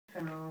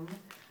film,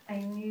 I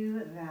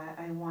knew that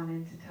I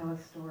wanted to tell a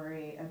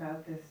story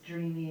about this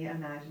dreamy,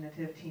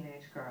 imaginative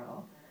teenage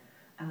girl.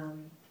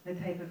 The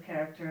type of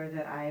character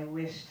that I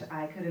wished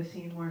I could have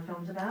seen more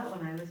films about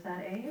when I was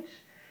that age.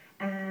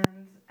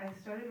 And I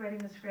started writing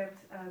the script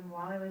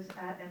while I was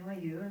at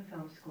NYU in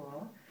film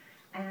school.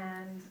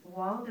 And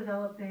while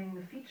developing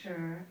the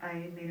feature,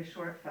 I made a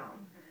short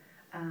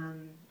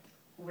film,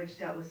 which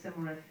dealt with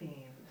similar themes.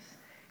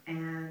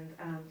 And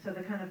so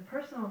the kind of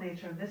personal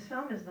nature of this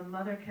film is the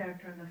mother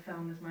character in the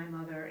film is my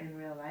mother in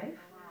real life.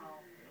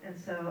 And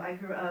so I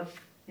grew up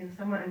in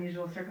somewhat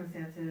unusual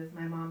circumstances.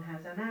 My mom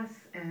has MS,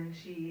 and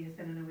she has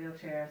been in a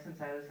wheelchair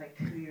since I was like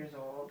 2 years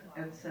old.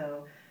 And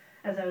so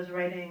as I was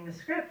writing the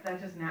script,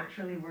 that just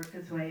naturally worked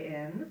its way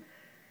in.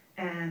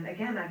 And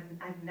again,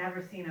 I've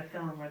never seen a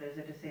film where there's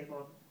a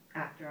disabled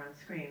actor on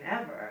screen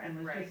ever,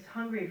 and was just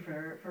hungry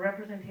for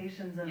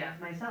representations of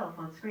myself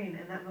on screen.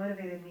 And that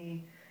motivated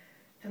me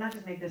to not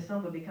just make this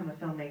film, but become a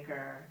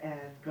filmmaker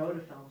and go to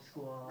film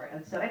school.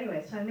 And so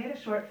anyway, so I made a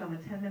short film, a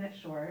 10-minute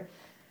short,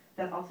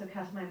 that also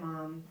cast my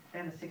mom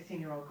and a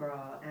 16-year-old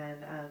girl,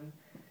 and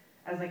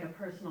as like a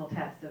personal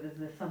test of, is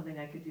this something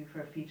I could do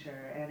for a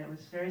feature? And it was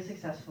very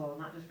successful,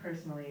 not just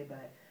personally,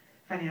 but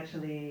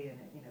financially, and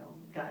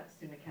it, got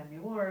Student Academy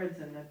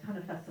Awards and a ton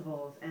of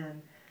festivals.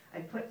 And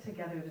I put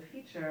together the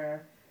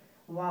feature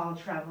while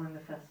traveling the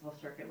festival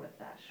circuit with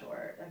that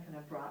short. I kind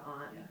of brought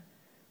on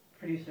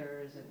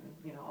producers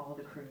and all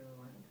the crew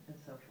and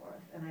so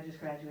forth. And I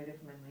just graduated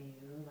from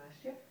NYU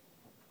last year.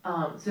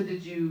 So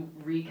did you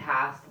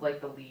recast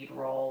like the lead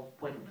role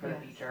for the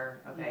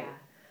feature? Okay.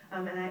 Yeah.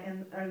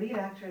 And our lead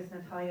actress,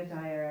 Natalia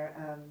Dyer,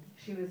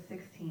 she was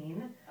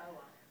 16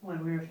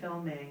 when we were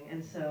filming.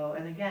 And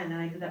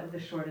I did that with the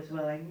short as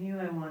well. I knew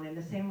I wanted,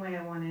 the same way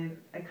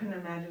I couldn't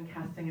imagine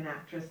casting an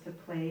actress to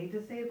play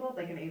disabled,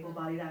 like an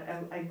able-bodied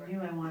actor. I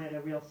knew I wanted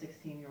a real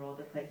 16-year-old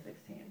to play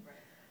 16.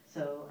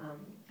 So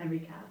I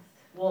recast.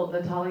 Well,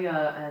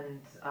 Natalia and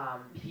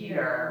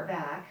Peter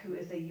Back, who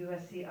is a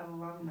USC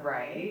alumni.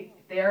 Right.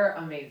 They're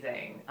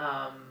amazing.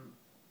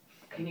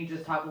 Can you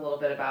just talk a little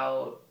bit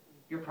about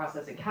your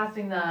process in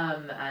casting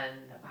them and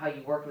how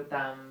you worked with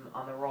them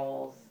on the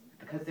roles?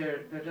 Because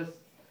they're just,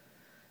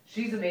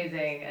 she's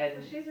amazing.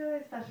 And she's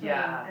really special.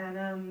 Yeah.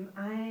 And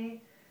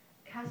I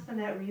cast the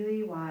net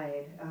really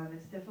wide.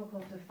 It's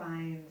difficult to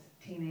find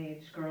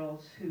teenage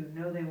girls who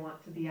know they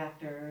want to be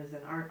actors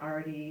and aren't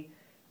already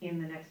in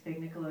the next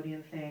big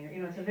Nickelodeon thing.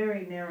 It's a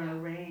very narrow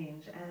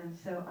range. And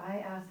so I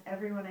asked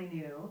everyone I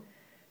knew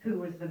who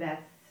was the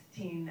best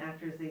teen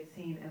actors they'd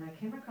seen, and I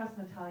came across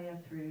Natalia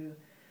through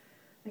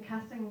the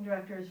casting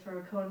directors for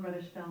a Coen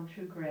Brothers film,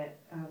 True Grit.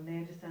 They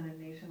had just done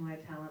a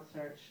nationwide talent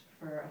search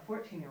for a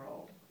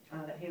 14-year-old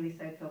that Haley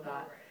Steinfeld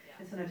got.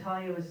 And so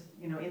Natalia was,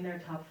 in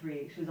their top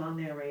 3. She was on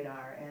their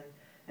radar, and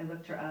I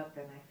looked her up,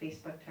 and I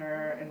Facebooked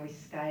her, and we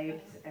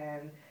Skyped,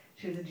 and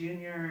she was a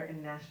junior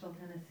in Nashville,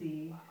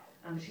 Tennessee.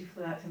 She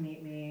flew out to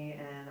meet me,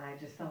 and I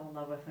just fell in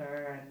love with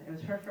her, and it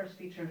was her first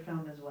feature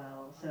film as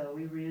well, so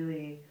we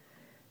really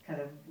kind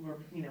of were,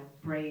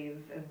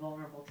 brave and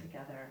vulnerable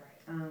together.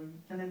 And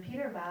then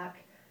Peter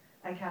Back,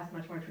 I cast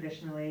much more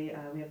traditionally.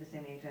 We have the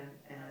same agent,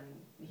 and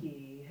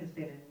he has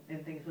been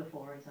in things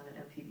before. He's on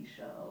an MTV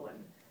show,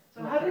 and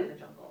so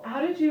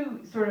how did you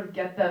sort of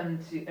get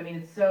them to,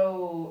 it's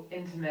so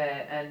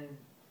intimate, and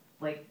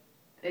like,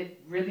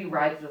 it really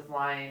rides this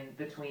line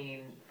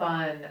between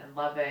fun and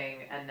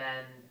loving, and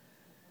then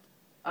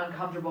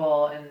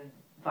uncomfortable and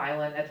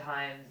violent at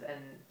times,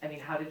 and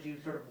how did you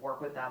sort of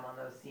work with them on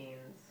those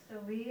scenes? So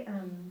we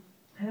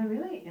had a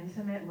really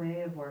intimate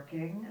way of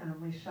working.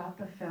 We shot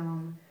the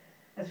film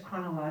as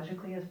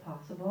chronologically as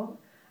possible,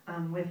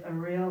 with a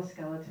real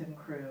skeleton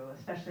crew,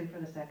 especially for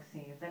the sex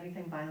scenes.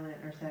 Anything violent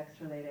or sex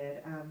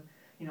related,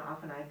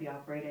 often I'd be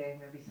operating,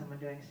 there'd be someone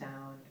doing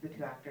sound, the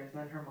 2 actors,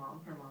 and then her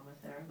mom was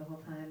there the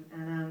whole time.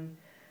 And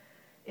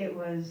it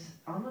was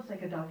almost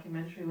like a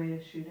documentary way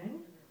of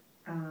shooting.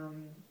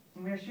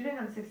 We were shooting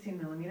on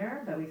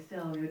 16mm, but we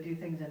would do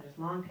things in just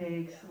long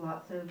takes,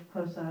 lots of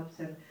close-ups,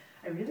 and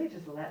I really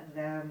just let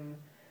them,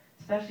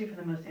 especially for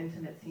the most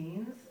intimate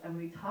scenes, and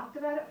we talked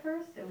about it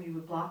first, and we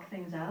would block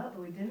things out,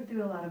 but we didn't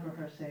do a lot of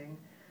rehearsing.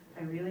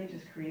 I really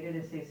just created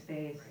a safe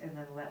space and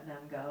then let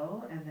them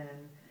go, and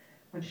then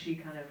when she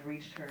kind of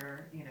reached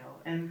her,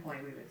 end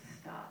point, we would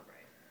stop.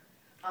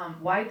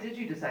 Why did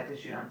you decide to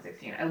shoot on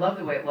 16? I love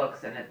the way it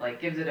looks, and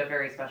it gives it a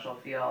very special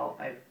feel.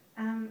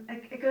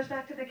 It goes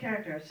back to the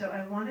character. So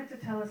I wanted to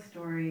tell a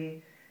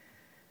story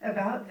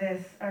about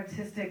this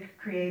artistic,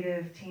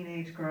 creative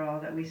teenage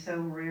girl that we so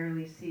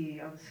rarely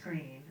see on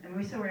screen.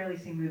 We so rarely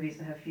see movies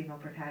that have female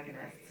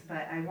protagonists,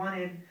 but I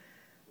wanted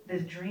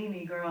this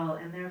dreamy girl,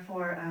 and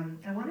therefore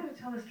I wanted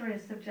to tell the story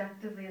as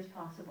subjectively as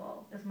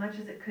possible, as much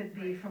as it could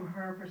be from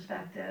her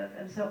perspective.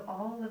 And so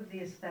all of the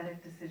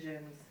aesthetic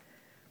decisions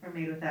were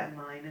made with that in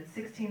mind. And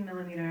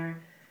 16mm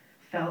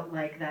felt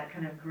like that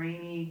kind of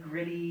grainy,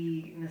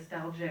 gritty,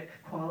 nostalgic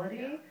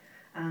quality.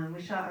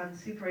 We shot on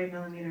Super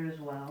 8mm as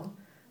well,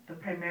 but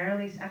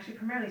primarily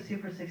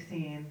Super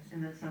 16,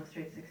 and then some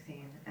straight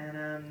 16.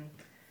 And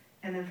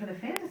then for the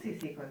fantasy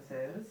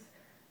sequences,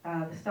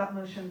 The stop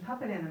motion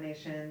puppet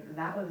animation,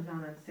 that was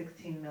done on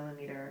 16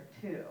 millimeter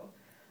too.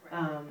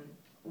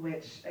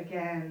 Which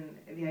again,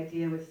 the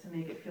idea was to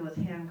make it feel as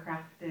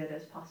handcrafted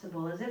as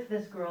possible, as if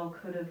this girl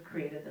could have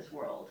created this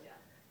world. Yeah.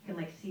 You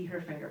can like see her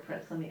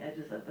fingerprints on the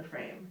edges of the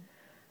frame.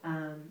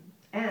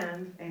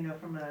 And I know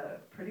from a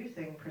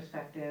producing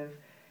perspective,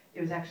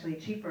 it was actually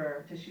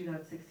cheaper to shoot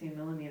on 16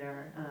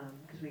 millimeter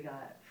because we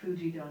got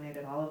Fuji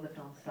donated all of the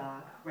film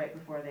stock right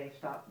before they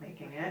stopped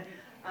making it.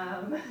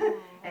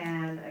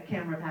 And a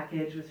camera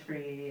package was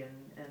free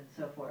and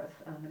so forth.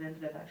 It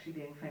ended up actually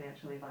being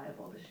financially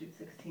viable to shoot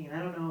 16. I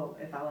don't know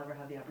if I'll ever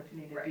have the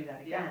opportunity to do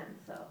that again.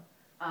 So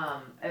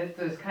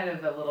there's kind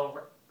of a little,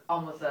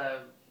 almost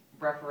a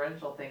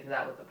referential thing to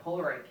that with the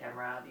Polaroid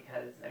camera,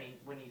 because I mean,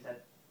 when you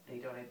said they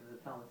donated the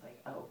film, it's like,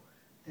 oh,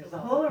 there's so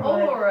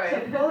Polaroid. So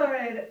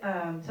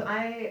Polaroid. So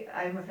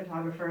I'm a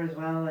photographer as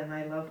well, and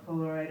I love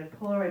Polaroid. And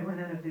Polaroid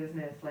went out of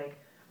business like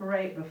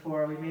right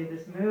before we made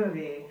this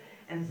movie.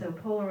 And so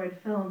Polaroid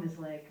film is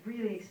like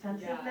really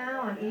expensive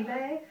now on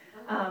eBay.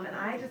 And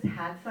I just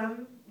had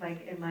some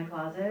like in my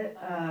closet.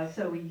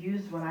 So we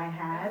used what I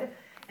had.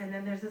 And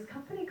then there's this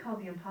company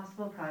called the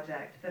Impossible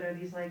Project that are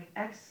these like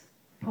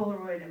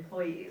ex-Polaroid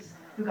employees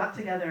who got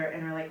together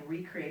and are like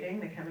recreating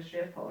the chemistry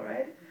of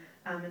Polaroid.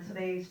 And so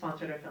they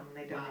sponsored our film and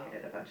they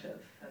donated a bunch of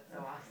That's so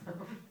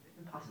awesome.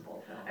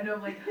 Impossible film. I know,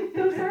 I'm like,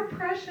 those are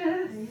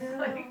precious.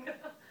 Like,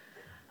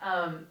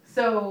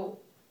 so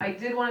I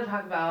did want to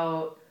talk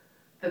about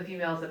the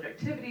female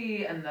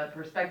subjectivity and the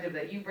perspective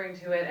that you bring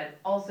to it, and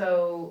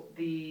also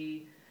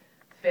the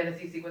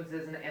fantasy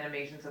sequences and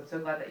animation. So I'm so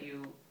glad that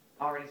you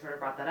already sort of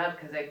brought that up,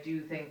 because I do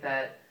think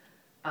that,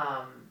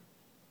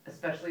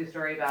 especially a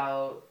story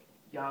about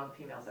young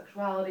female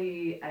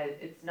sexuality,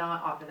 it's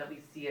not often that we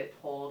see it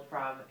told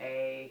from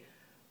a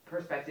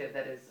perspective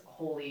that is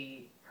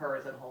wholly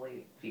hers and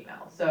wholly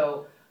female.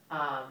 So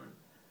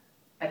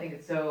I think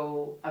it's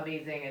so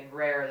amazing and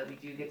rare that we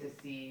do get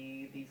to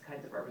see these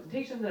kinds of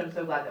representations, and I'm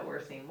so glad that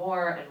we're seeing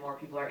more and more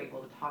people are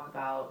able to talk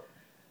about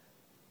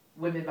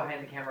women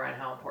behind the camera and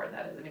how important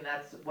that is. I mean,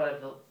 that's one of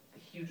the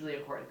hugely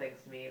important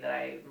things to me that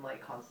I'm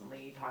like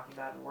constantly talking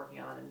about and working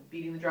on and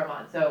beating the drum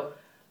on. So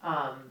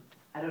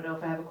I don't know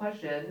if I have a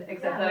question,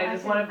 except that I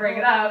just want to bring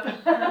it up.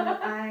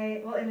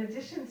 Well, in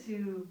addition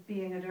to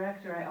being a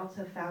director, I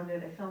also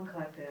founded a film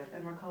collective,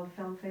 and we're called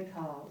Film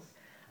Fatales.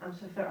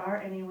 So if there are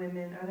any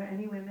women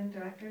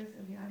directors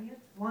in the audience?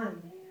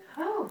 1.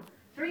 Oh,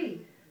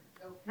 3.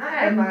 Not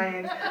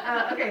headline.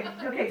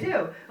 Okay, 2.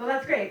 Well,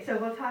 that's great. So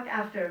we'll talk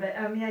after. But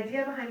the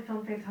idea behind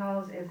Film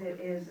Fatales is it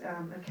is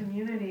a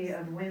community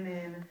of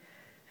women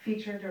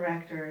feature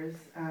directors,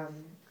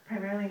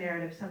 primarily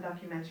narrative, some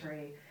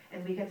documentary,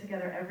 and we get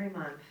together every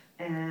month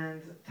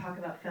and talk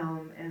about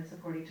film and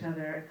support each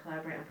other and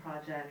collaborate on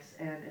projects.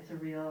 And it's a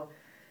real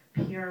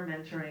peer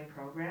mentoring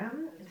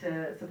program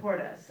to support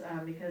us,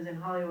 because in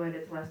Hollywood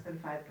it's less than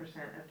 5%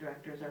 of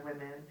directors are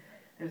women.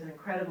 There's an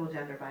incredible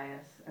gender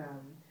bias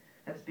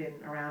that's been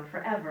around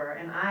forever,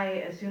 and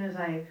as soon as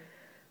I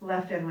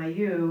left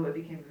NYU, it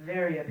became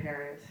very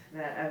apparent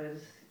that I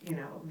was,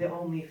 the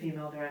only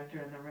female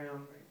director in the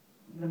room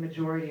the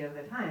majority of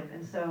the time.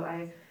 And so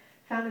I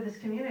founded this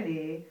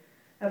community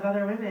of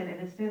other women, and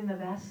it's been the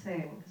best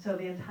thing. So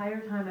the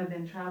entire time I've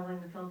been traveling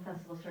the film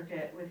festival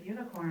circuit with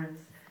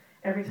Unicorns,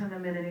 every time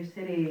I'm in a new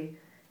city,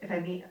 if I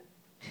meet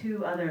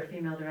 2 other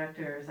female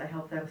directors, I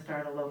help them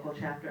start a local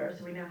chapter.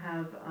 So we now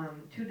have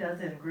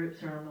 24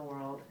 groups around the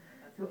world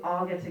who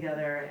all get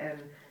together, and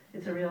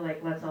it's a real,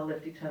 like, let's all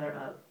lift each other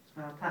up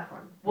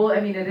platform. Well,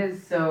 I mean, it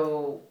is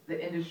so,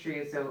 the industry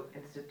is so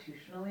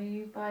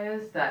institutionally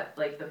biased that,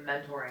 like, the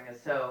mentoring is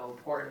so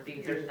important,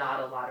 because there's not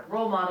a lot of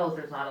role models,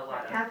 there's not a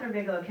lot of... Catherine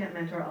Bigelow can't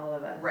mentor all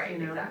of us.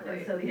 Right, exactly.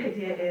 And so the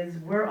idea is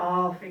we're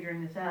all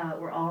figuring this out,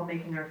 we're all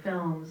making our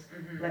films,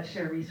 let's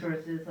share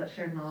resources, let's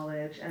share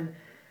knowledge, and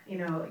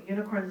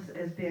Unicorns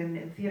has been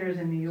in theaters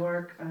in New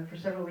York for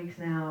several weeks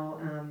now,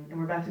 and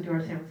we're about to do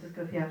our San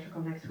Francisco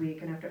theatrical next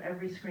week, and after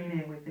every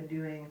screening we've been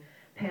doing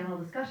panel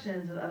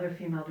discussions with other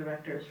female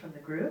directors from the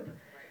group,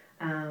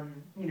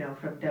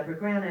 from Deborah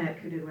Granick,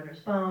 who did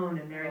Winter's Bone,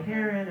 and Mary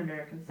Herron,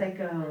 American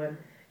Psycho, and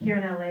here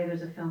in LA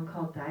there's a film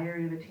called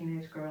Diary of a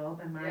Teenage Girl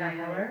by Maya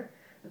Heller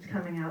that's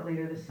coming out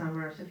later this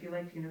summer. So if you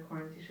liked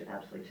Unicorns, you should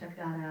absolutely check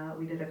that out.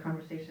 We did a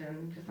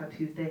conversation just on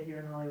Tuesday here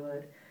in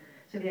Hollywood.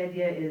 So the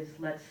idea is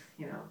let's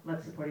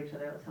support each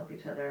other, let's help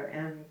each other,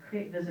 and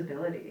create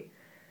visibility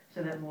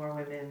so that more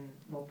women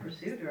will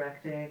pursue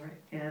directing,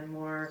 and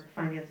more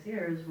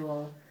financiers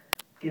will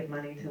give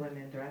money to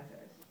women directors.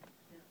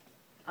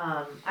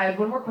 I have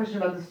one more question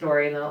about the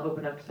story, and then I'll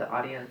open up to the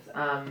audience.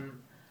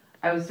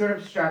 I was sort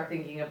of struck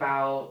thinking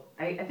about,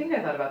 I think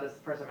I thought about this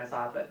the first time I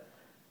saw it, but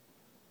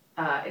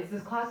it's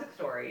this classic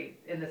story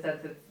in the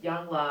sense it's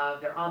young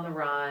love, they're on the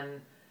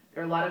run,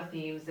 there are a lot of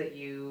themes that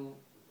you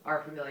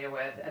are familiar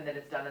with, and then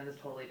it's done in this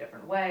totally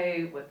different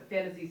way with the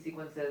fantasy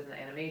sequences and the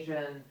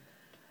animation,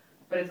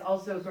 but it's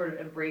also sort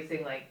of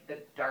embracing like the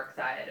dark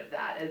side of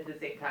that at the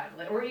same time,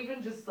 or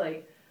even just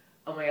like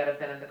oh my God, I've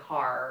been in the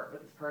car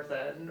with this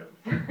person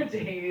for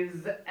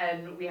days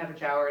and we haven't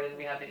showered and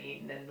we haven't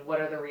eaten, and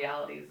what are the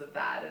realities of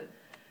that? And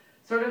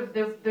sort of,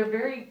 they're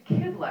very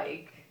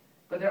kid-like,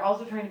 but they're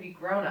also trying to be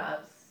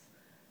grown-ups.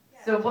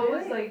 Yeah, so what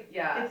was like,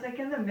 yeah. It's like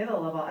in the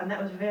middle of all, and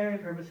that was very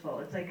purposeful.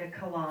 It's like a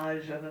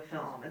collage of a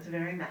film. It's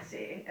very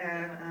messy,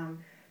 and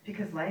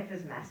because life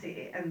is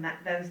messy, and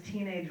those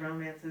teenage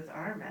romances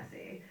are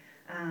messy.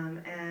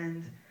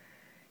 And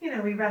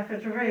we're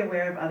very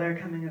aware of other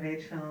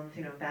coming-of-age films.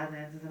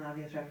 Badlands is an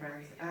obvious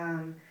reference.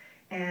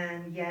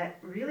 And yet,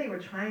 really, we're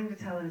trying to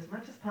tell it as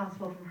much as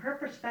possible from her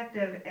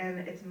perspective, and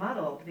it's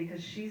muddled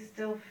because she's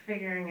still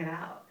figuring it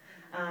out.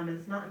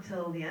 It's not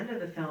until the end of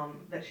the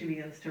film that she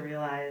begins to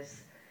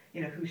realize,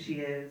 who she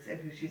is and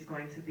who she's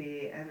going to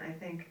be. And I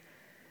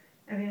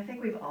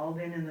think we've all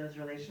been in those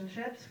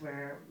relationships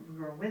where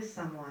we're with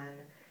someone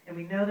and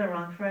we know they're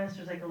wrong for us.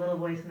 There's like a little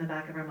voice in the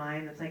back of our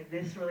mind that's like,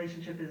 this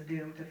relationship is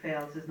doomed to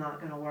fail. This is not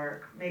going to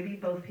work. Maybe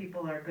both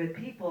people are good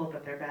people,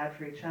 but they're bad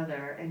for each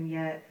other. And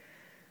yet,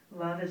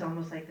 love is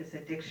almost like this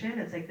addiction.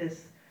 It's like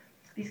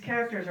these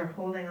characters are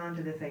holding on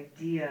to this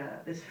idea,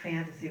 this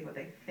fantasy of what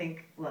they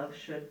think love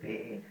should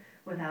be,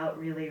 without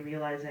really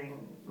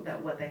realizing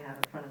that what they have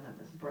in front of them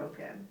is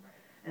broken.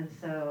 And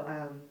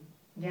so,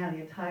 the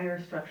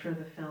entire structure of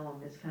the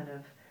film is kind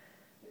of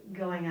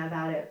going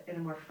about it in a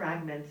more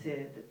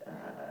fragmented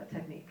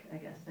technique, I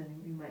guess, than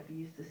you might be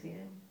used to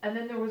seeing. And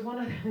then there was one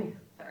other thing.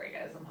 Sorry,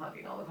 guys, I'm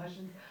hogging all the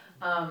questions.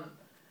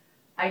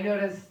 I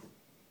noticed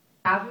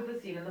after the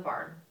scene in the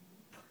barn,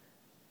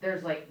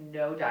 there's like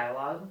no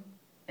dialogue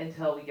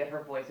until we get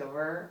her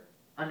voiceover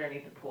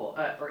underneath the pool,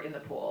 or in the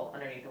pool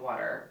underneath the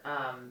water,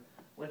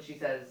 when she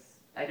says,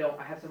 I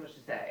have so much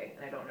to say,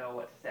 and I don't know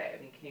what to say.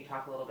 I mean, can you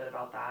talk a little bit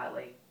about that?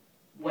 Like,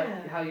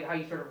 how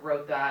you sort of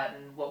wrote that,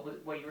 and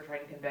what you were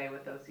trying to convey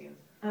with those scenes?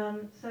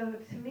 So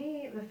to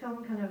me, the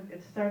film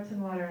it starts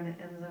in water and it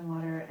ends in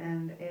water,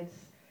 and it's,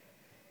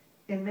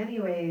 in many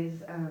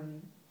ways,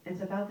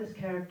 it's about this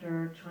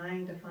character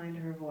trying to find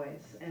her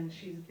voice, and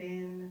she's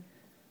been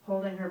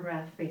holding her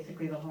breath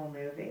basically the whole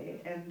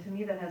movie. And to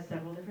me, that has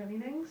several different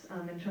meanings.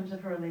 In terms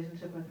of her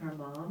relationship with her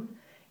mom,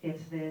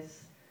 it's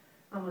this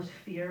almost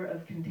fear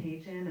of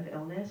contagion, of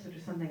illness, which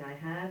is something I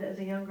had as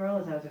a young girl,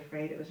 as I was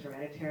afraid it was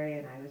hereditary,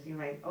 and I was,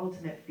 my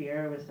ultimate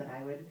fear was that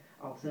I would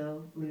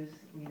also lose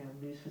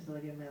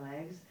facility in my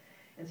legs.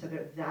 And so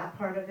there's that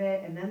part of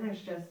it, and then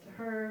there's just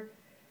her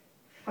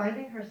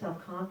finding her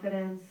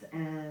self-confidence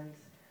and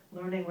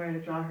learning where to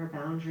draw her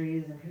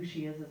boundaries and who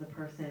she is as a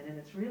person. And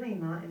it's really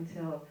not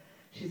until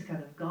she's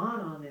kind of gone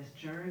on this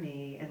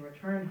journey and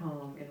returned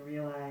home and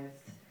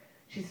realized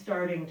she's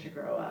starting to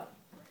grow up.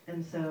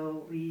 And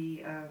so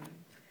we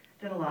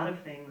did a lot of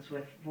things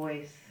with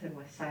voice and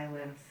with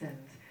silence, and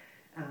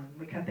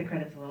we cut the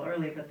credits a little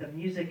early, but the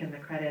music in the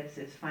credits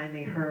is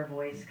finally her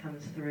voice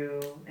comes through,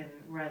 and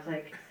whereas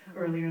like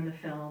earlier in the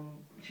film,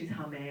 she's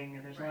humming,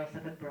 and there's a lot of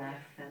stuff with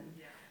breath, and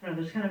I don't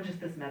know, there's kind of just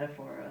this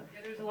metaphor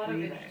of there's a lot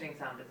of interesting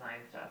sound design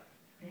stuff.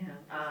 Yeah.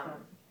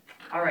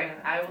 All right,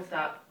 I will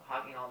stop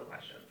hogging all the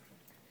questions.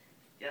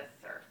 Yes,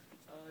 sir.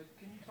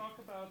 Can you talk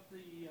about the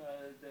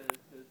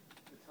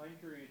time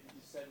period that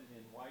you set it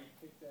in? Why you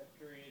picked that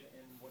period,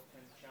 and what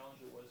kind of challenge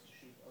it was to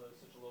shoot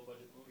such a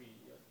low-budget movie?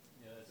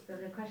 So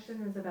the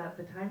question is about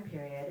the time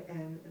period,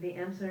 and the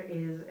answer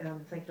is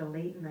it's like the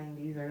late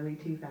 90s, early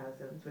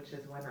 2000s, which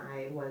is when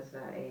I was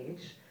that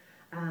age.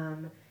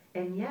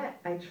 And yet,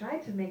 I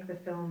tried to make the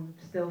film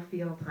still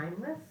feel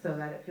timeless so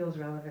that it feels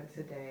relevant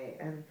today.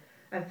 And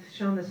I've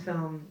shown this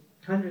film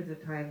hundreds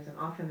of times, and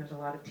often there's a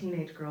lot of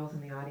teenage girls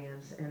in the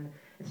audience, and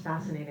it's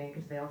fascinating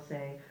because they all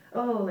say,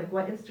 oh, like,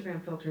 what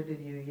Instagram filter did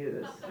you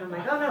use? And I'm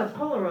like, oh no, it's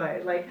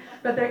Polaroid. Like,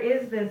 but there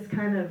is this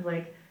kind of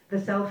like the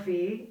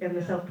selfie and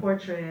the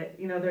self-portrait,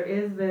 there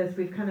is this,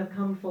 we've kind of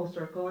come full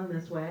circle in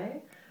this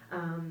way.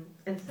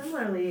 And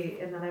similarly,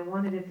 in that I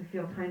wanted it to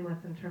feel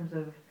timeless in terms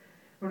of,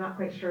 we're not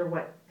quite sure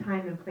what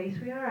time and place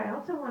we are. I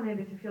also wanted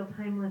it to feel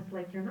timeless,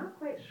 like you're not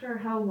quite sure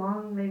how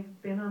long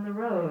they've been on the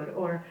road,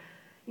 or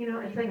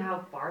it's like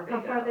how far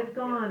they've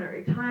gone,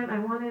 or time. I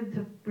wanted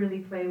to really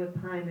play with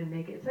time and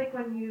make it. It's like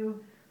when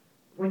you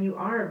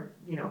are,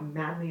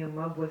 madly in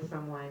love with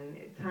someone,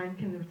 time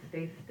can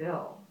stay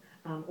still,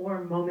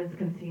 or moments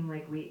can seem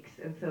like weeks.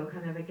 And so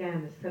kind of,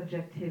 again, this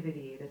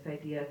subjectivity, this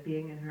idea of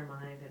being in her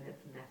mind, and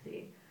it's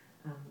messy.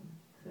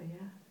 So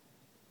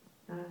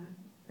yeah.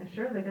 I'm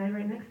sure the guy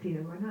right next to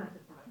you, or not.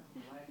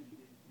 I'm glad you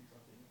didn't do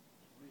something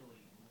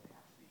really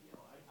nasty.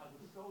 I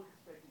was so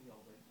expecting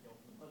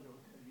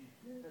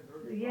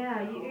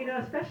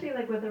Yeah, especially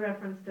like with the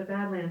reference to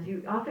Badlands,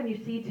 you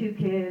see two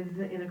kids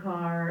in a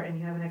car, and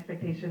you have an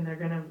expectation they're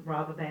gonna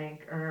rob a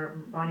bank,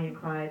 or Bonnie and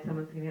Clyde,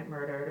 someone's gonna get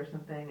murdered or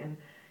something. And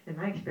in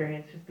my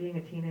experience, just being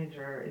a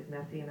teenager is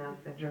messy enough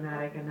and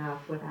dramatic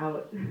enough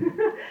without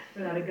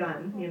without a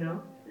gun.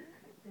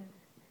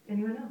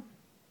 Anyone else?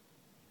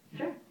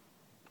 Sure.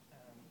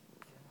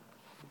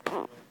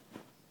 What was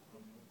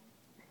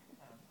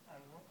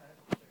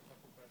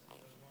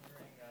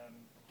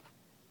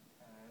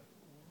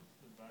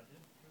the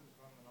budget for the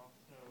film, and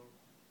also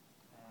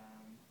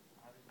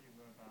how did you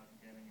go about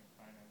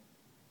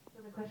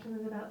So the question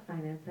is about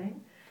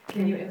financing.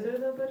 Can you answer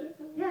the budget?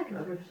 Yeah,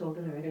 because we've sold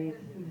it already.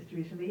 It's in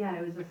distribution. But yeah,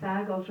 it was a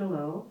SAG ultra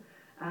low.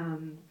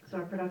 So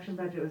our production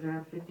budget was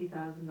around $50,000.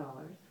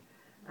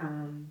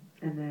 And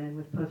then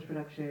with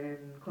post-production,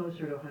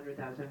 closer to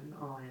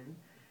 $100,000 all in.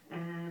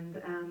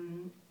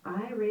 And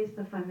I raised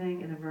the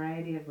funding in a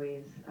variety of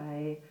ways.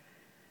 I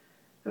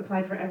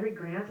applied for every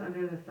grant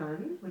under the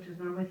sun, which is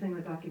normally something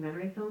that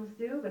documentary films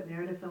do, but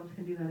narrative films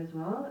can do that as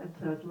well. And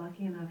so I was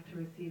lucky enough to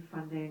receive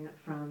funding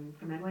from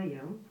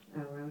NYU,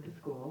 where I went to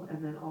school,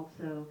 and then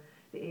also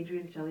the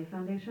Adrienne Shelley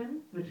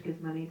Foundation, which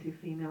gives money to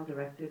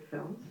female-directed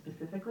films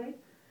specifically,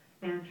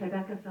 and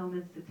Tribeca Film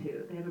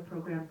Institute. They have a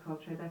program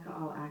called Tribeca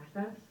All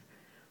Access,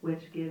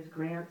 which gives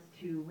grants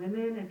to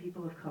women and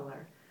people of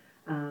color.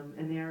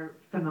 And they're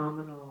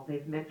phenomenal.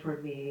 They've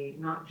mentored me,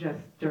 not just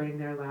during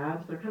their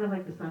labs. They're kind of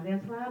like the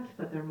Sundance labs,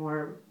 but they're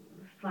more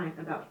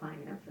about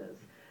finances.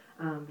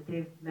 But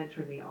they've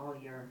mentored me all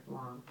year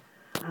long.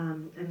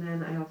 And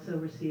then I also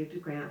received a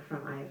grant from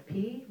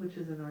IFP, which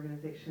is an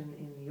organization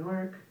in New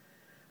York,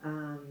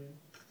 San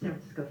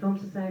Francisco Film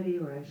Society,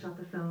 where I shot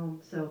the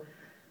film. So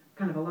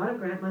kind of a lot of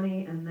grant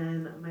money. And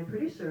then my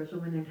producer is a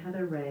woman named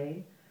Heather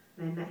Ray.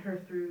 And I met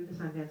her through the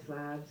Sundance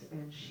Labs,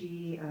 and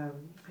she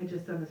had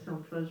just done this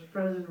film,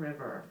 Frozen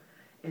River,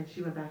 and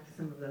she went back to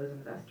some of those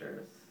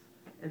investors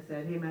and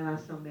said, hey, my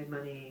last film made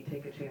money,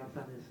 take a chance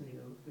on this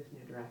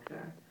new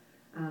director.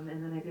 And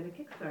then I did a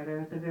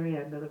Kickstarter at the very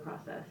end of the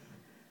process,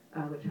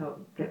 which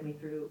helped get me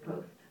through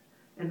post.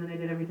 And then I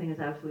did everything as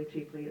absolutely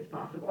cheaply as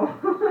possible.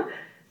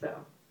 So,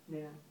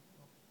 yeah.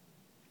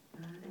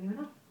 Anyone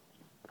else?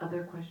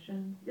 Other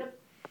questions? Yep.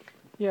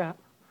 Yeah.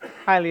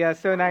 Hi, Leah.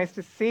 So nice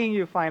to seeing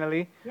you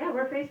finally. Yeah,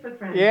 we're Facebook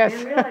friends. Yes.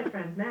 And real life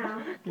friends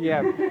now.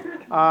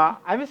 Yeah.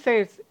 I must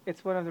say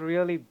it's one of the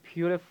really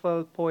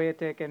beautiful,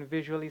 poetic, and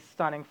visually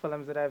stunning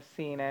films that I've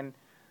seen, and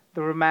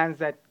the romance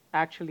that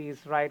actually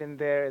is right in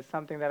there is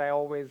something that I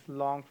always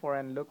long for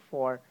and look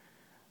for.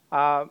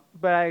 But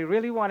I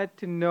really wanted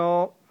to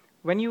know,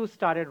 when you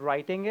started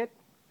writing it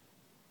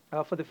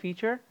for the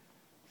feature,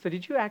 so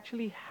did you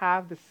actually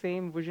have the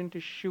same vision to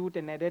shoot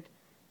and edit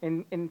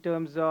in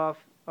terms of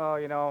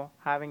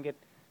having it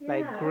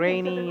like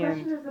grainy? Okay, so the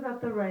question is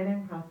about the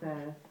writing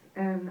process,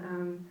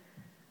 and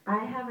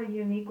I have a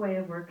unique way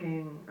of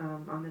working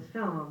on this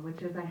film,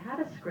 which is I had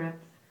a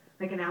script,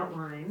 like an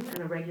outline, and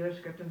a regular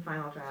script and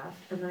final draft,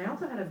 and then I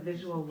also had a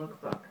visual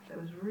lookbook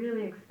that was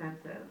really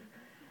expensive.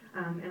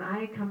 And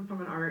I come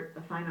from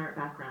a fine art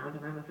background,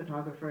 and I'm a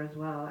photographer as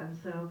well, and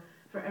so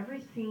for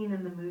every scene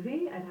in the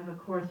movie, I'd have a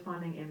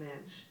corresponding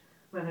image,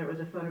 whether it was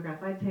a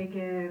photograph I'd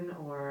taken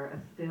or a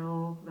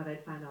still that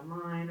I'd find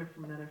online or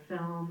from another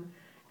film.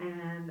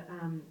 And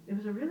it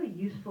was a really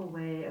useful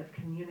way of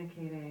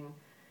communicating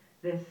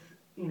this,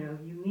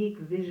 unique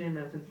vision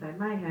that was inside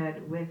my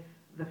head with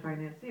the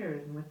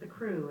financiers and with the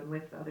crew and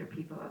with other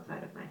people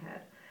outside of my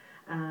head.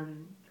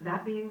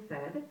 That being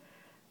said,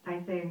 I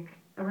think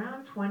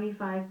around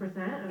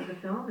 25% of the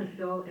film is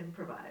still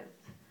improvised.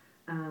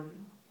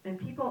 And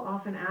people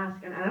often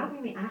ask, and I don't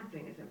mean the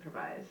acting is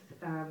improvised,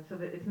 so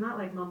that it's not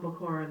like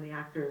mumblecore and the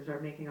actors are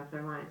making up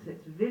their lines.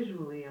 It's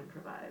visually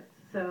improvised.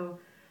 So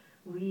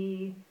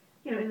we,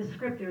 in the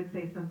script it would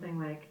say something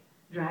like,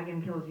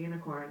 dragon kills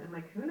unicorn, and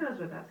like, who knows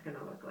what that's going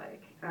to look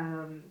like?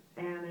 And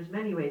there's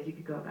many ways you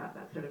could go about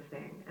that sort of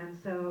thing. And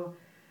so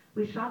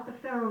we shot the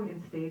film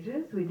in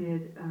stages. We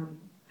did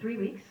 3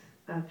 weeks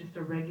of just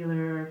a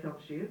regular film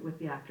shoot with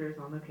the actors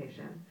on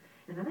location.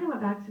 And then I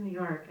went back to New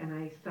York and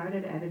I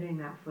started editing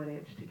that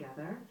footage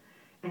together.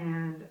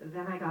 And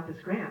then I got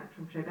this grant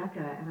from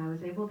Tribeca, and I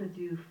was able to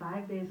do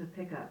 5 days of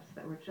pickups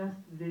that were just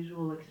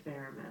visual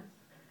experiments.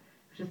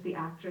 It was just the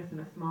actress and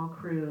a small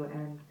crew,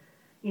 and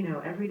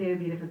every day would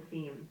be a different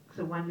theme.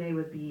 So one day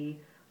would be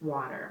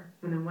water,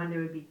 and then one day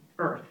would be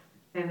earth.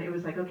 And it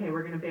was like, okay,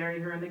 we're going to bury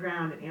her in the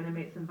ground and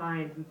animate some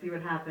vines and see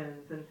what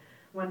happens. And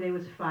one day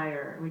was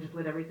fire, and we just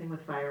lit everything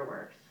with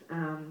fireworks.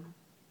 And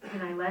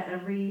I let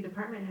every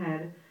department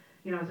head,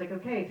 I was like,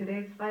 okay,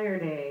 today's fire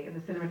day. And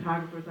the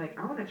cinematographer was like,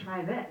 I want to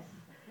try this.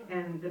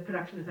 And the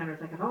production designer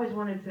was like, I've always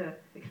wanted to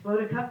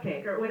explode a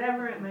cupcake, or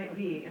whatever it might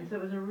be. And so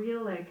it was a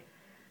real,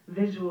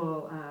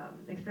 visual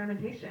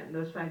experimentation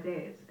those 5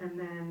 days. And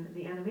then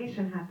the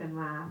animation happened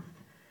last,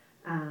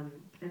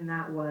 and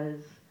that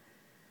was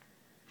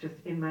just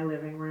in my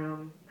living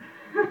room.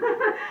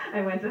 I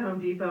went to Home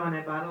Depot and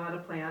I bought a lot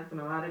of plants and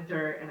a lot of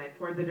dirt, and I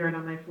poured the dirt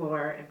on my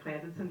floor and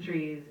planted some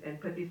trees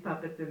and put these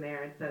puppets in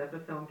there and set up a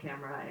film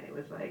camera, and it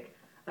was like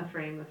a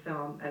frame of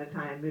film at a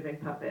time, moving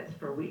puppets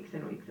for weeks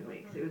and weeks and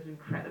weeks. It was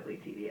incredibly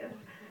tedious.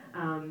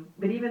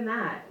 But even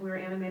that, we were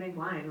animating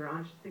blind. We were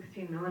on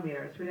 16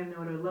 millimeters. We didn't know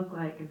what it would look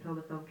like until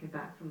the film came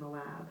back from the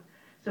lab.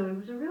 So it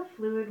was a real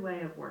fluid way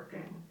of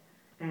working,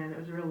 and it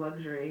was a real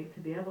luxury to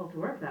be able to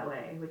work that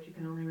way, which you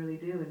can only really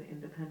do in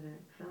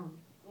independent film.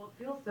 Well,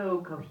 it feels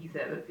so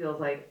cohesive. It feels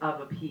like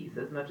of a piece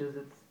as much as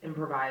it's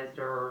improvised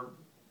or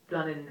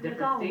done in different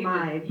it's all stages.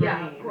 My brain.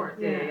 Yeah, of course.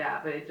 Yeah.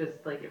 But it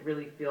just it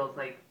really feels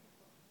like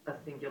a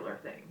singular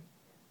thing.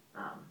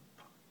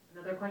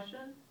 Another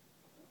question?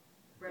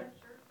 Rich?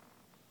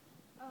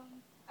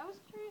 I was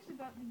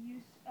about the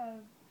use of,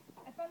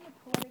 I found the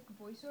poetic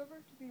voiceover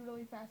to be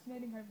really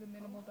fascinating, kind of the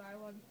minimal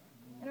dialogue.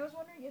 And I was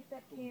wondering if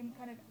that came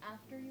kind of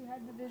after you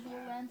had the visual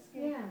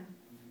landscape. Yeah.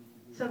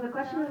 So the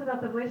question was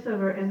about the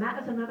voiceover, and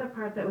that is another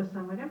part that was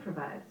somewhat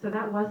improvised. So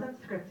that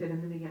wasn't scripted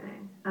in the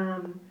beginning.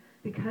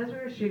 Because we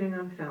were shooting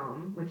on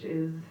film, which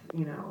is,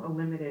 you know, a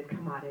limited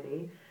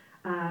commodity,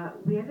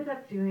 we ended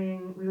up we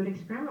would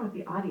experiment with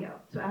the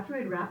audio. So after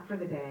we'd wrap for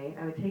the day,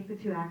 I would take the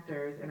two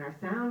actors in our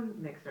sound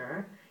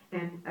mixer,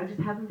 and I would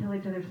just have them tell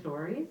each other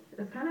stories.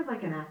 It's kind of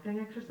like an acting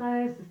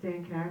exercise to stay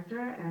in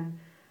character, and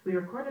we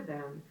recorded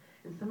them.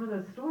 And some of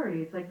those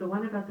stories, like the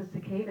one about the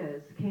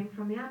cicadas, came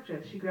from the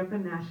actress. She grew up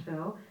in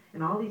Nashville,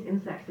 and all these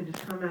insects had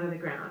just come out of the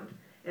ground.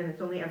 And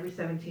it's only every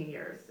 17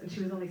 years. And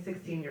she was only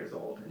 16 years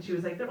old. And she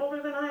was like, they're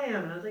older than I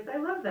am. And I was like, I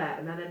love that.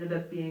 And that ended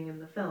up being in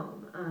the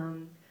film.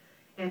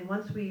 And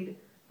once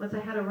I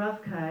had a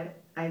rough cut,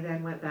 I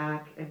then went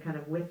back and kind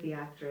of with the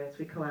actress,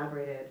 we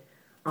collaborated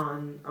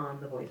on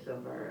the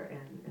voiceover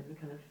and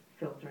kind of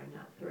filtering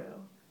that through.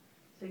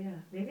 So yeah,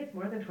 maybe it's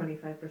more than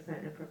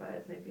 25%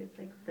 improvised. Maybe it's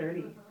like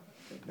 30%.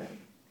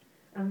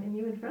 And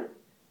you in front?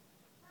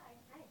 Hi.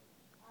 So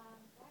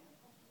I have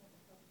a question of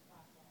the post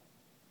process.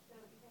 So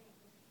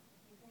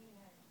you're saying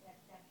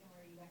that section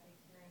where you got to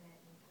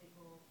experiment with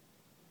visuals,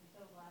 you're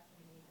so blessed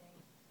and amazing.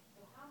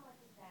 So how much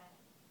is that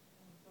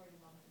in the story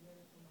development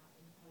really came out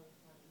in post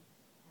when you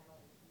had all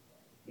these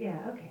pieces?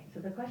 Yeah, okay. So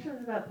the question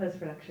was about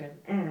post-production.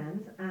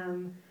 And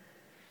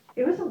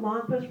it was a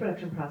long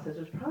post-production process.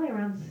 It was probably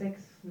around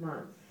 6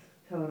 months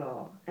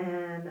total.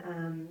 And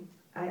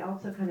I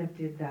also kind of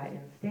did that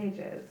in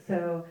stages.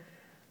 So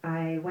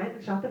I went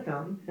and shot the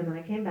film, and then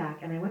I came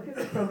back, and I went through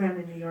this program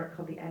in New York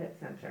called the Edit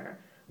Center,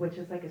 which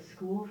is like a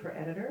school for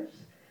editors.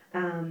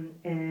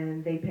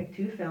 And they pick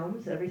 2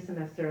 films every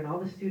semester, and all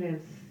the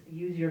students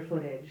use your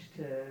footage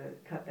to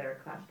cut their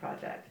class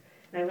project.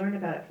 And I learned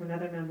about it from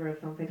another member of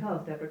Film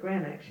Fatales, Deborah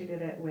Granick. She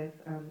did it with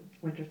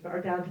Winter's Bone,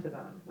 or Down to the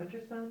Bone.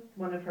 Winter's Bone?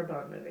 One of her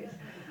Bone movies.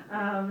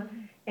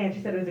 And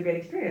she said it was a great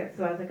experience.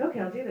 So I was like, okay,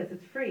 I'll do this.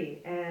 It's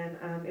free. And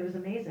it was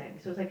amazing.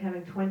 So it was like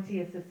having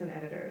 20 assistant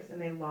editors.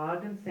 And they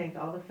logged and synced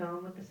all the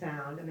film with the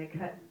sound, and they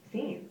cut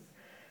scenes.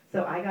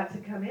 So I got to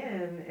come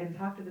in and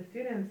talk to the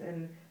students,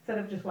 and instead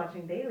of just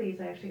watching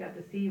dailies, I actually got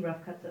to see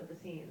rough cuts of the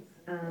scenes.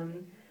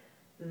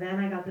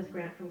 Then I got this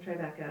grant from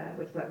Tribeca,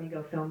 which let me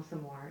go film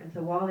some more. And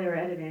so while they were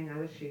editing, I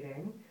was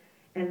shooting.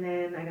 And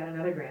then I got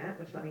another grant,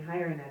 which let me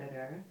hire an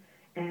editor.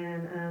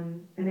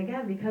 And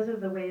again, because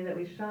of the way that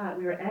we shot,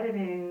 we were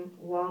editing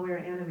while we were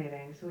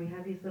animating. So we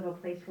had these little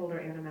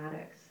placeholder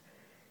animatics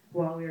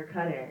while we were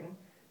cutting,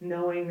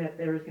 knowing that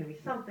there was going to be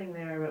something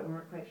there, but we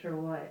weren't quite sure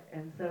what.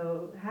 And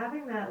so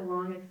having that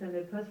long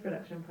extended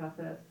post-production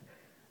process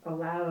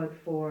allowed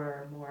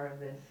for more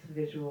of this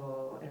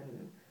visual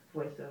and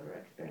voiceover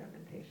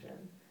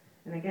experimentation.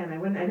 And again, I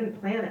didn't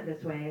plan it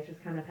this way. It's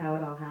just kind of how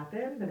it all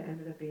happened, but it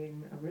ended up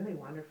being a really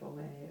wonderful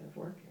way of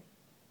working.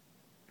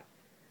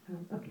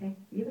 Okay,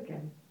 you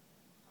again.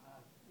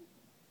 I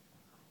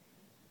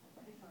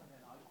think on an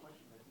odd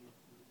question, but it's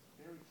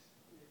very,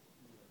 the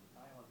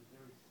dialogue is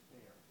very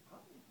spare. How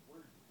many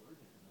words were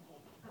there in the whole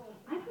film?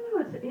 I don't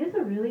know. It is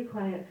a really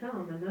quiet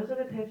film, and those are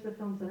the types of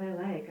films that I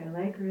like. I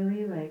like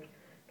really like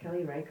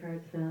Kelly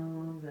Reichardt's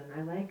films, and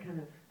I like kind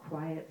of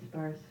quiet,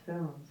 sparse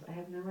films. I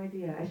have no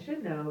idea. I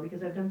should know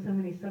because I've done so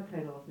many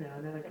subtitles now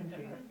in other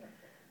countries.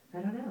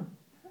 I don't know.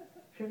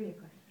 Trivia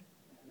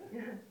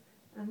question.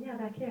 Yeah,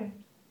 back here.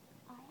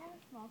 I have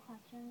a small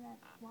question that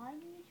why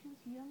do you choose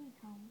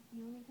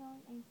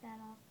unicorn instead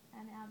of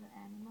any other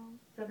animal?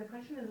 So the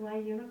question is why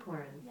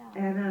unicorns? Yeah.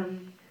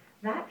 And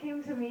that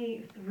came to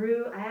me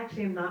through, I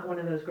actually am not one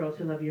of those girls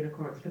who love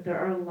unicorns, but there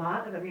are a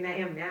lot of, I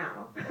am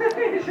now.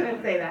 I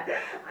shouldn't say that.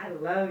 I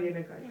love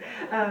unicorns.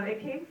 It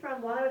came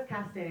from while I was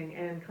casting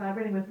and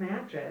collaborating with my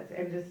actress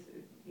and just,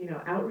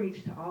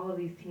 outreach to all of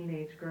these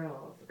teenage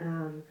girls.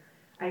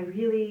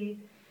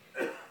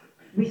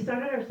 We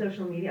started our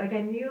social media,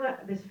 I knew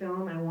this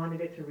film, I wanted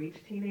it to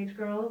reach teenage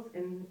girls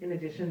in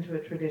addition to a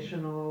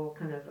traditional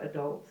kind of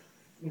adult,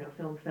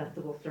 film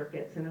festival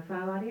circuit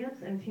cinephile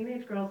audience. And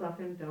teenage girls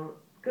often don't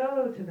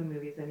go to the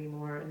movies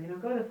anymore, and they don't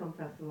go to film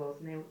festivals,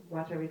 and they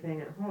watch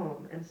everything at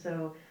home. And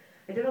so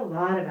I did a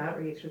lot of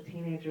outreach with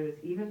teenagers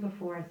even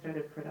before I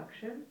started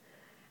production.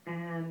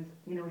 And,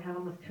 we have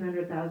almost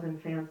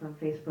 200,000 fans on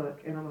Facebook,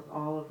 and almost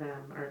all of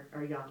them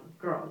are young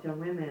girls, young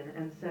women.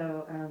 And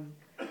so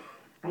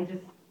I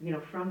just,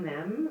 from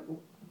them,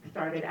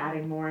 started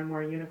adding more and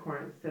more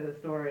unicorns to the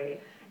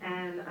story.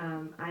 And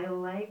I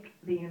like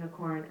the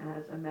unicorn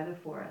as a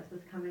metaphor, as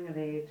this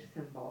coming-of-age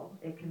symbol.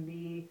 It can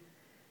be,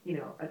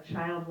 a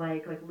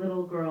childlike, like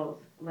little girls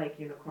like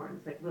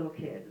unicorns, like little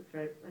kids. It's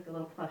very like a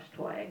little plush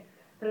toy.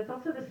 But it's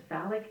also this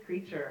phallic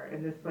creature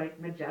and this like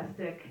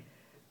majestic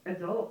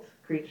adult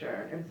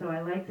creature. And so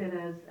I liked it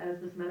as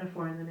this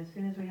metaphor. And then as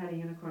soon as we had a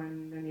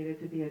unicorn, there needed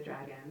to be a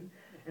dragon.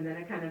 And then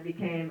it kind of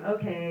became,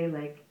 okay,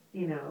 like,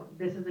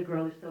 this is a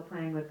girl who's still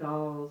playing with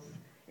dolls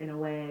in a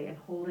way and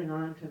holding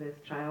on to this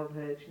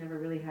childhood she never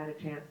really had a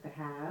chance to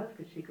have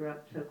because she grew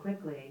up so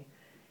quickly.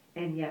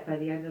 And yet, by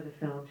the end of the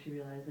film, she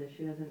realizes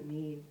she doesn't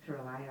need to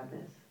rely on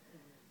this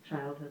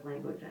childhood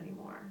language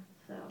anymore.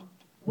 So,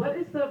 what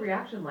is the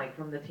reaction like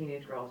from the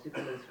teenage girls who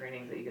come to the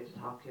screenings that you get to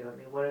talk to? I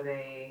mean, what are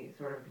they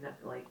sort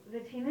of like?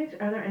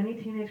 are there any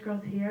teenage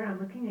girls here? I'm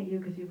looking at you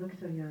because you look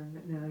so young.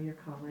 No, you're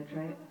college,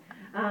 right?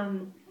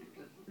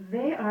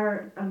 They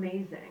are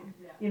amazing.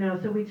 You know,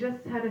 so we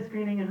just had a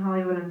screening in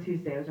Hollywood on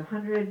Tuesday. It was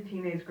 100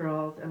 teenage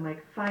girls and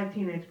like 5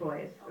 teenage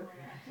boys.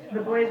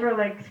 The boys were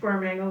like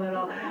squirming a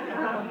little.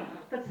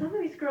 But some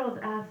of these girls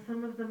ask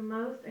some of the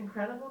most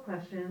incredible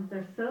questions.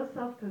 They're so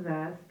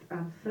self-possessed,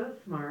 so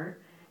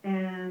smart.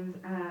 And,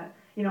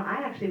 you know,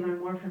 I actually learn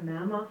more from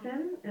them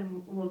often,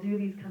 and we'll do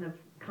these kind of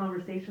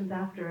conversations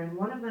after. And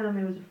one of them,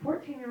 it was a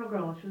 14-year-old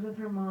girl. She was with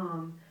her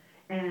mom.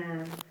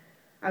 And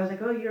I was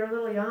like, oh, you're a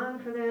little young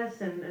for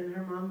this? And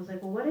her mom was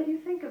like, well, what did you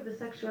think of the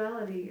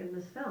sexuality in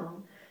this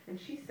film? And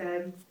she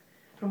said,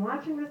 from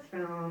watching this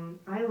film,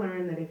 I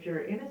learned that if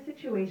you're in a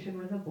situation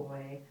with a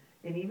boy,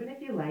 and even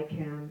if you like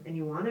him, and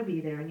you want to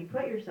be there, and you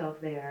put yourself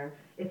there,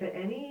 if at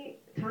any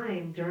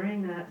time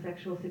during that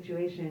sexual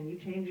situation you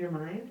change your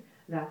mind,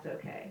 that's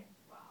okay.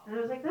 Wow. And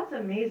I was like, that's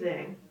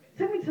amazing. It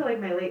took me to like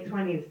my late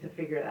 20s to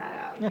figure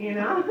that out, you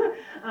know?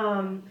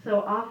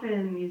 So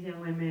often these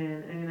young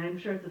women, and I'm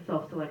sure it's a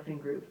self-selecting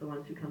group, the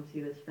ones who come see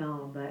this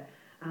film, but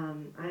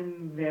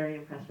I'm very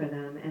impressed by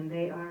them, and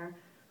they are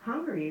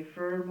hungry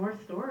for more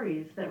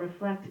stories that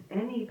reflect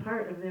any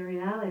part of their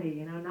reality.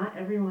 You know, not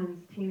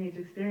everyone's teenage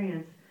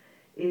experience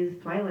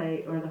is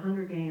Twilight or The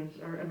Hunger Games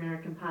or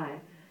American Pie.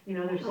 You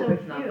know, there's so few.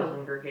 It's not The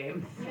Hunger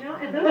Games. You know,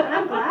 and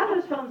I'm glad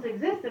those films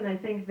exist, and I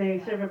think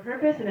they serve a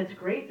purpose, and it's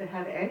great to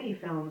have any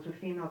films with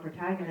female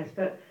protagonists.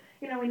 But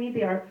you know, we need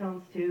the art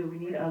films too. We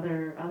need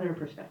other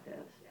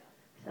perspectives.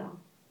 So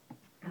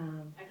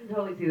I can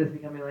totally see this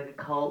becoming like a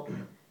cult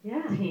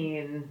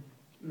teen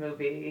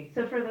movie.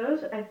 So for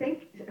those, I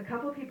think a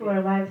couple of people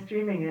are live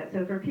streaming it.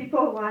 So for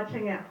people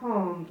watching at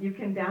home, you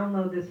can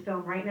download this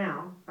film right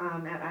now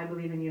at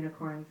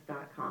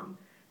IBelieveInUnicorns.com.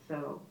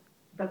 So,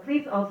 but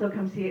please also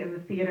come see it in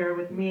the theater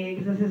with me,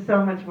 because this is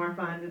so much more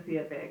fun to see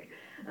it big.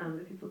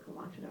 That people can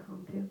watch it at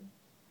home too.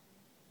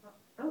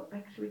 Oh,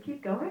 should we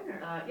keep going?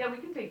 Or? Yeah, we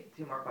can take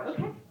 2 more questions.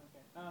 Okay.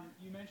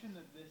 You mentioned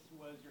that this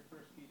was your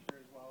first feature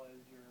as well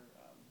as your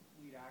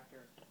lead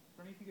actor. I was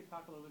wondering if you could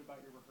talk a little bit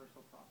about your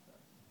rehearsal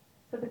process.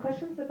 So the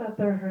question's about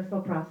the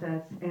rehearsal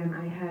process, and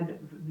I had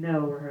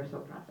no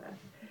rehearsal process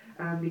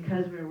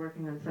because we were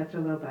working on such a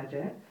low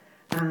budget,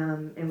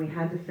 and we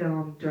had to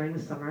film during the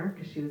summer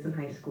because she was in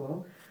high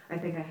school. I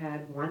think I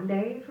had 1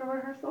 day for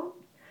rehearsal,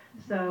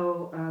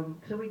 so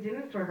we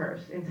didn't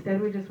rehearse.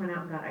 Instead, we just went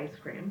out and got ice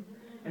cream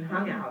and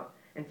hung out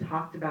and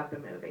talked about the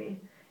movie,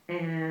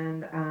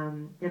 and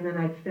then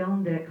I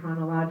filmed it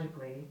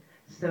chronologically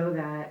so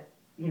that,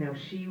 you know,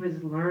 she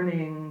was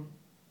learning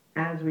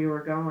as we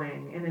were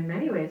going, and in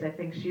many ways I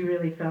think she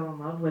really fell in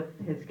love with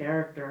his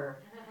character,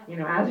 you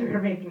know, as we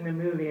were making the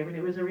movie. I mean,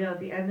 it was at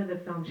the end of the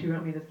film she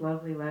wrote me this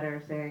lovely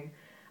letter saying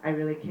I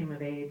really came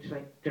of age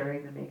like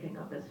during the making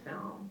of this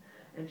film,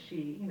 and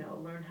she, you know,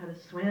 learned how to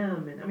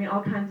swim, and I mean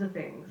all kinds of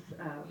things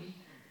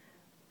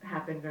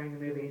happened during the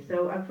movie.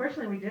 So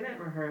unfortunately we didn't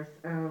rehearse,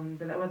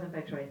 but that wasn't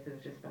by choice, it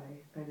was just by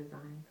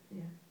design.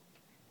 Yeah.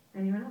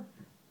 Anyone else?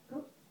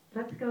 Oh,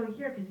 let's go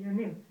here because you're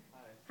new.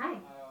 Hi.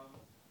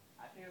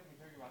 I think I've been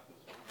hearing about this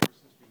ever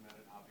since we met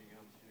at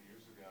Avignon 2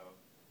 years ago,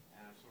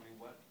 and I was wondering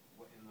what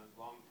in the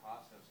long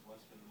process,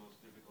 what's been the most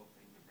difficult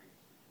thing to bring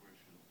to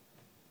fruition?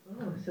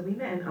 Oh, so we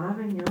met in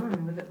Avignon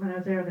when I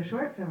was there with the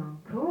short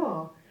film.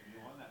 Cool. And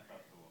you won that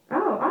festival.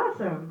 Oh,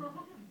 awesome.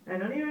 I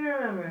don't even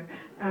remember.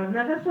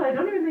 That festival, I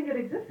don't even think it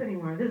exists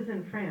anymore. This is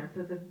in France.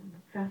 It's a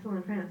festival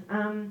in France.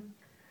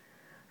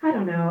 I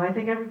don't know. I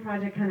think every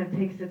project kind of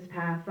takes its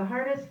path. The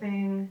hardest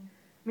thing,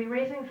 I mean,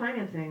 raising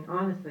financing,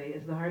 honestly,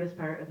 is the hardest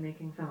part of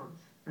making films.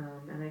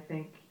 And I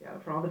think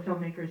for all the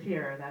filmmakers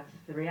here, that's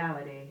the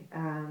reality.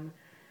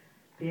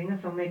 Being a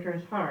filmmaker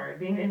is hard.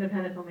 Being an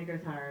independent filmmaker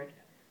is hard.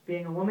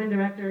 Being a woman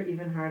director,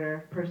 even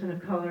harder. Person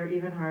of color,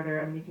 even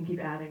harder. I mean, you can keep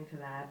adding to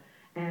that.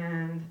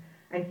 And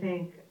I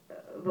think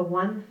the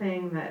one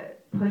thing that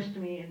pushed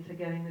me into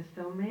getting this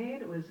film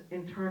made was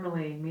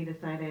internally me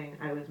deciding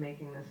I was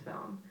making this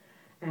film.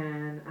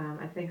 And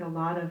I think a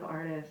lot of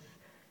artists,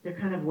 they're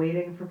kind of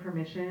waiting for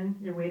permission.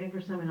 You're waiting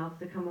for someone else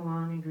to come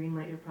along and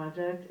greenlight your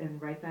project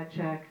and write that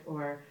check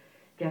or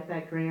get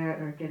that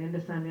grant or get into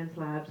Sundance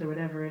Labs or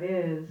whatever it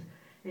is.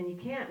 And you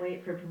can't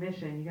wait for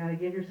permission. You got to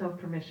give yourself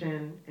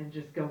permission and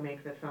just go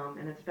make the film.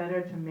 And it's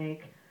better to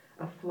make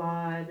a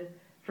flawed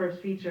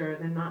first feature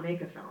than not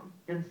make a film.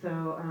 And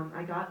so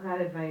I got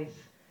that advice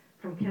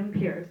from Kim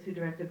Pierce, who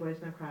directed Boys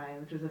No Cry,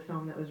 which was a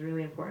film that was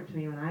really important to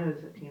me when I was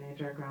a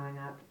teenager growing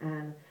up.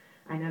 And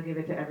I now give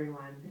it to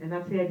everyone. And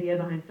that's the idea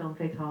behind Film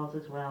Fatales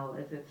as well,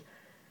 is it's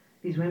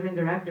these women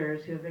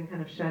directors who have been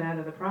kind of shut out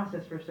of the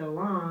process for so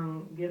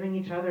long, giving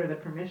each other the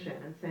permission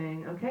and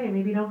saying, okay,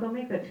 maybe don't go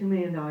make that $2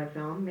 million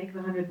film, make the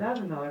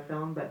 $100,000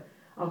 film, but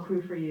I'll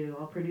crew for you,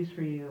 I'll produce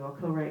for you, I'll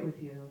co-write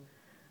with you.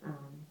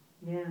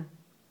 Yeah.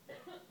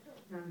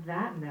 On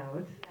that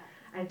note,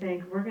 I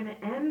think we're going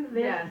to end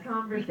this Yes.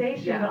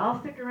 conversation, Yeah. but I'll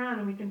stick around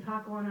and we can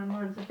talk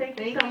one-on-one. So thank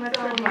you Thank so you much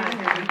so for being much.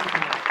 here. Thank you so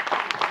much.